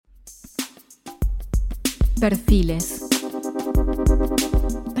Perfiles.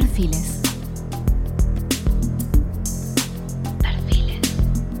 Perfiles. Perfiles.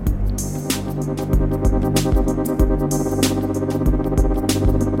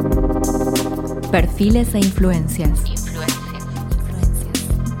 Perfiles e influencias.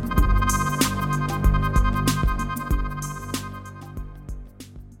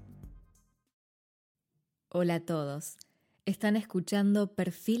 Hola a todos. Están escuchando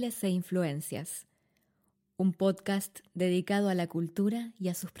Perfiles e Influencias, un podcast dedicado a la cultura y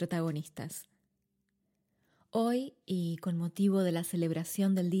a sus protagonistas. Hoy, y con motivo de la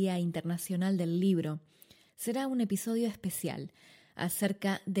celebración del Día Internacional del Libro, será un episodio especial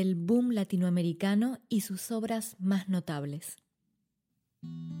acerca del boom latinoamericano y sus obras más notables.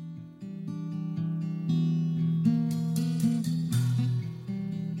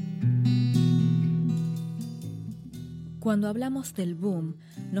 Cuando hablamos del boom,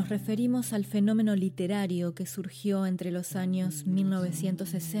 nos referimos al fenómeno literario que surgió entre los años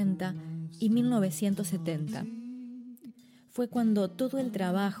 1960 y 1970. Fue cuando todo el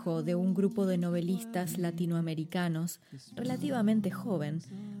trabajo de un grupo de novelistas latinoamericanos, relativamente joven,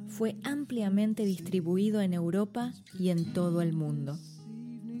 fue ampliamente distribuido en Europa y en todo el mundo.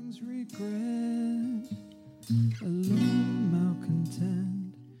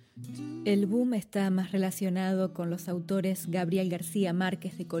 El boom está más relacionado con los autores Gabriel García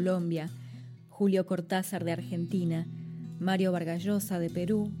Márquez de Colombia, Julio Cortázar de Argentina, Mario Vargas Llosa de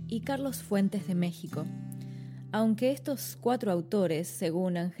Perú y Carlos Fuentes de México. Aunque estos 4 autores,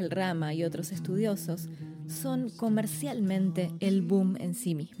 según Ángel Rama y otros estudiosos, son comercialmente el boom en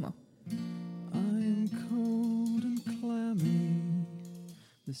sí mismo.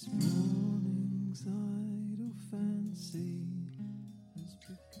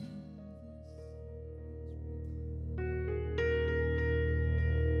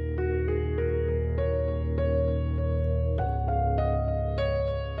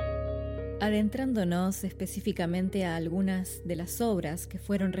 Adentrándonos específicamente a algunas de las obras que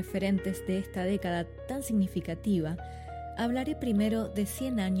fueron referentes de esta década tan significativa, hablaré primero de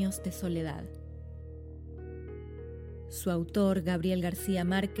 100 años de soledad. Su autor, Gabriel García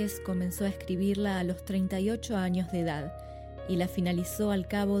Márquez, comenzó a escribirla a los 38 años de edad y la finalizó al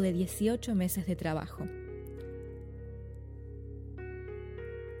cabo de 18 meses de trabajo.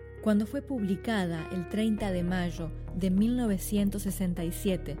 Cuando fue publicada el 30 de mayo de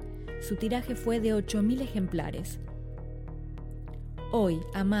 1967, su tiraje fue de 8.000 ejemplares. Hoy,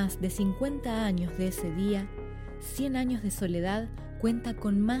 a más de 50 años de ese día, 100 años de soledad cuenta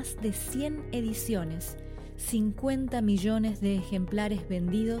con más de 100 ediciones, 50 millones de ejemplares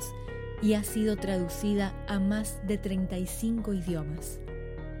vendidos y ha sido traducida a más de 35 idiomas.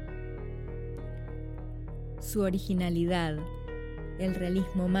 Su originalidad, el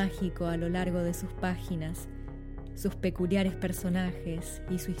realismo mágico a lo largo de sus páginas, sus peculiares personajes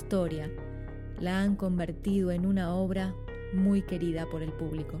y su historia la han convertido en una obra muy querida por el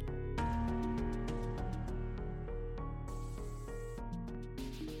público.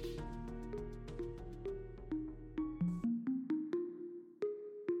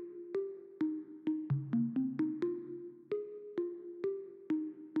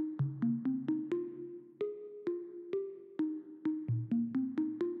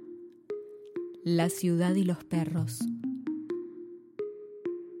 La ciudad y los perros.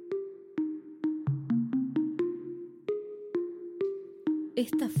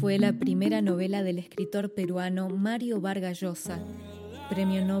 Esta fue la primera novela del escritor peruano Mario Vargas Llosa,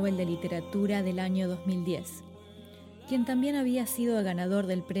 Premio Nobel de Literatura del año 2010, quien también había sido ganador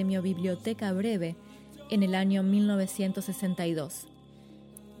del Premio Biblioteca Breve en el año 1962.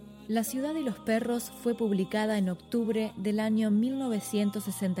 La ciudad y los perros fue publicada en octubre del año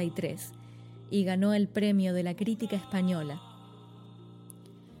 1963 y ganó el premio de la crítica española.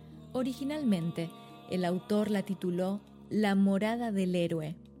 Originalmente, el autor la tituló La morada del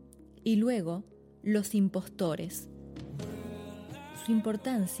héroe y luego Los impostores. Su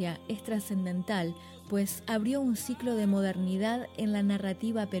importancia es trascendental, pues abrió un ciclo de modernidad en la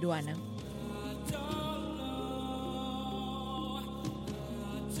narrativa peruana.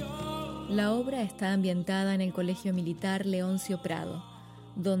 La obra está ambientada en el Colegio Militar Leoncio Prado,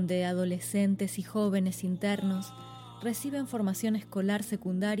 donde adolescentes y jóvenes internos reciben formación escolar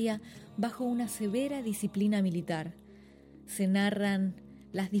secundaria bajo una severa disciplina militar. Se narran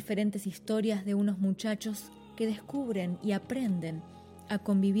las diferentes historias de unos muchachos que descubren y aprenden a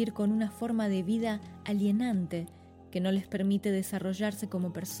convivir con una forma de vida alienante que no les permite desarrollarse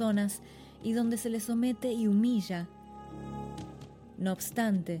como personas y donde se les somete y humilla. No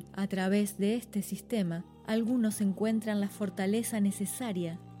obstante, a través de este sistema, algunos encuentran la fortaleza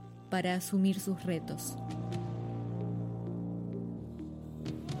necesaria para asumir sus retos.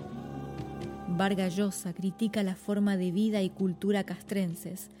 Vargas Llosa critica la forma de vida y cultura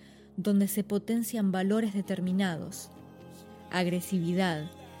castrenses, donde se potencian valores determinados: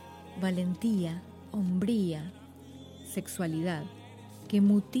 agresividad, valentía, hombría, sexualidad, que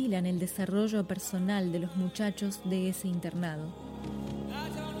mutilan el desarrollo personal de los muchachos de ese internado.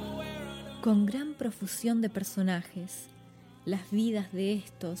 Con gran profusión de personajes, las vidas de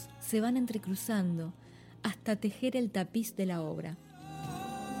estos se van entrecruzando hasta tejer el tapiz de la obra.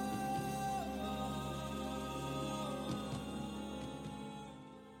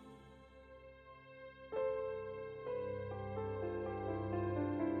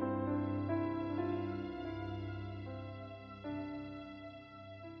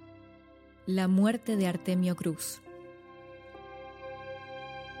 La muerte de Artemio Cruz.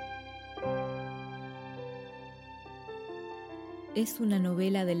 Es una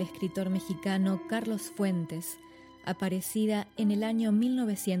novela del escritor mexicano Carlos Fuentes, aparecida en el año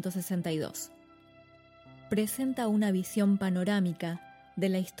 1962. Presenta una visión panorámica de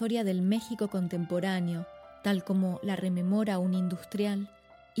la historia del México contemporáneo, tal como la rememora un industrial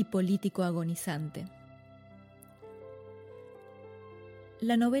y político agonizante.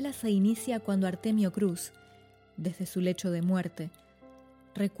 La novela se inicia cuando Artemio Cruz, desde su lecho de muerte,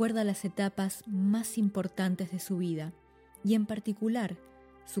 recuerda las etapas más importantes de su vida y, en particular,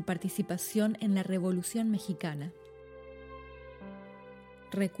 su participación en la Revolución Mexicana.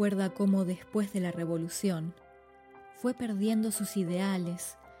 Recuerda cómo después de la Revolución fue perdiendo sus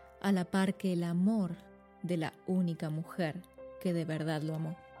ideales a la par que el amor de la única mujer que de verdad lo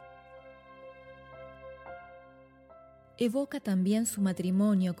amó. Evoca también su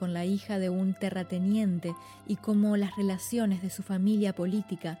matrimonio con la hija de un terrateniente y cómo las relaciones de su familia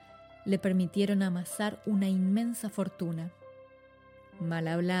política le permitieron amasar una inmensa fortuna. Mal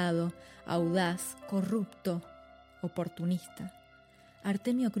hablado, audaz, corrupto, oportunista,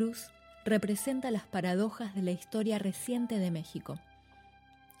 Artemio Cruz representa las paradojas de la historia reciente de México.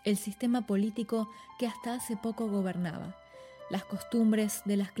 El sistema político que hasta hace poco gobernaba, las costumbres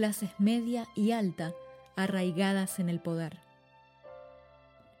de las clases media y alta arraigadas en el poder.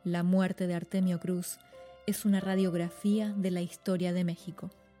 La muerte de Artemio Cruz es una radiografía de la historia de México.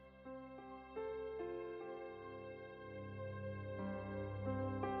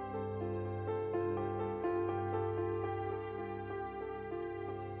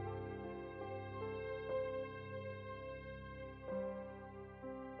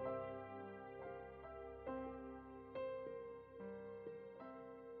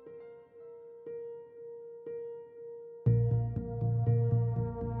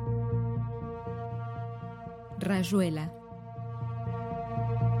 Rayuela.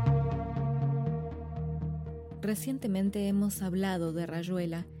 Recientemente hemos hablado de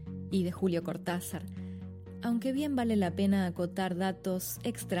Rayuela y de Julio Cortázar, aunque bien vale la pena acotar datos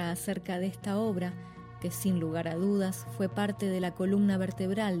extra acerca de esta obra, que sin lugar a dudas fue parte de la columna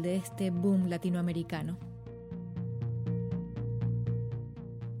vertebral de este boom latinoamericano.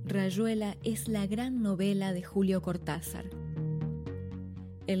 Rayuela es la gran novela de Julio Cortázar,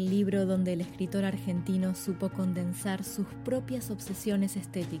 el libro donde el escritor argentino supo condensar sus propias obsesiones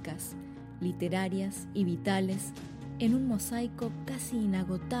estéticas, literarias y vitales en un mosaico casi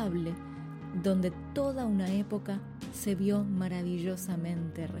inagotable, donde toda una época se vio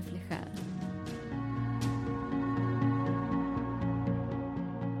maravillosamente reflejada.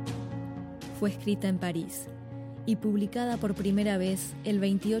 Fue escrita en París y publicada por primera vez el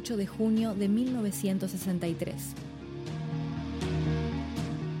 28 de junio de 1963.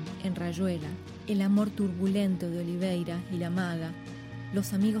 En Rayuela, el amor turbulento de Oliveira y la maga,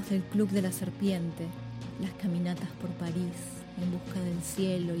 los amigos del Club de la Serpiente, las caminatas por París en busca del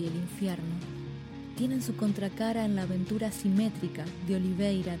cielo y el infierno, tienen su contracara en la aventura simétrica de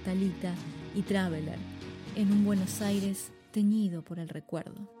Oliveira, Talita y Traveler, en un Buenos Aires teñido por el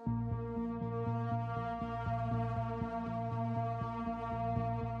recuerdo.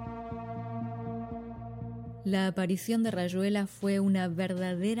 La aparición de Rayuela fue una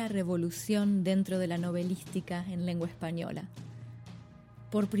verdadera revolución dentro de la novelística en lengua española.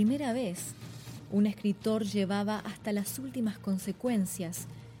 Por primera vez, un escritor llevaba hasta las últimas consecuencias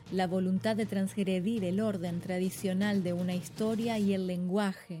la voluntad de transgredir el orden tradicional de una historia y el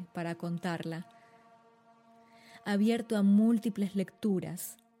lenguaje para contarla. Abierto a múltiples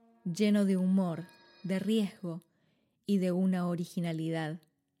lecturas, lleno de humor, de riesgo y de una originalidad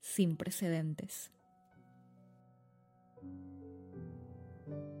sin precedentes.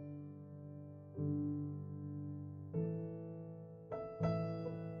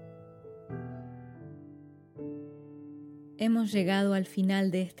 Hemos llegado al final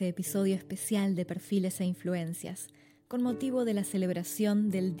de este episodio especial de Perfiles e Influencias, con motivo de la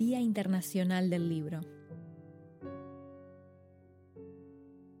celebración del Día Internacional del Libro.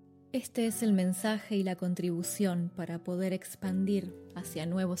 Este es el mensaje y la contribución para poder expandir hacia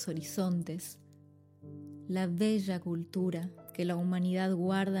nuevos horizontes la bella cultura que la humanidad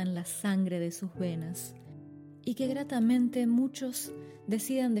guarda en la sangre de sus venas y que gratamente muchos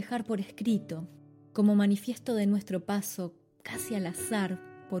deciden dejar por escrito como manifiesto de nuestro paso casi al azar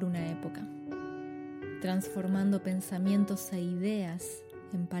por una época, transformando pensamientos e ideas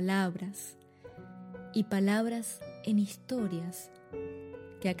en palabras y palabras en historias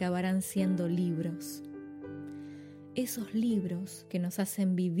que acabarán siendo libros. Esos libros que nos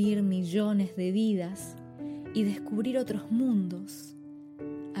hacen vivir millones de vidas y descubrir otros mundos,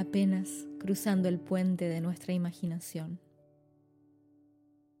 apenas cruzando el puente de nuestra imaginación.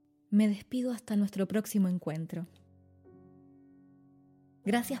 Me despido hasta nuestro próximo encuentro.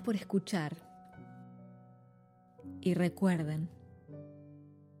 Gracias por escuchar. Y recuerden,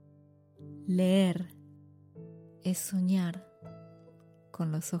 leer es soñar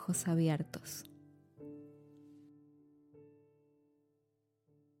con los ojos abiertos.